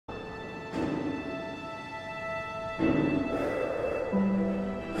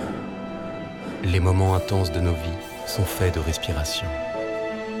Les moments intenses de nos vies sont faits de respiration.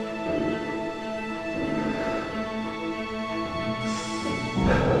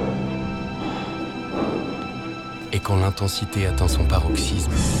 Et quand l'intensité atteint son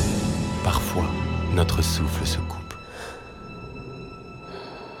paroxysme, parfois notre souffle se coupe.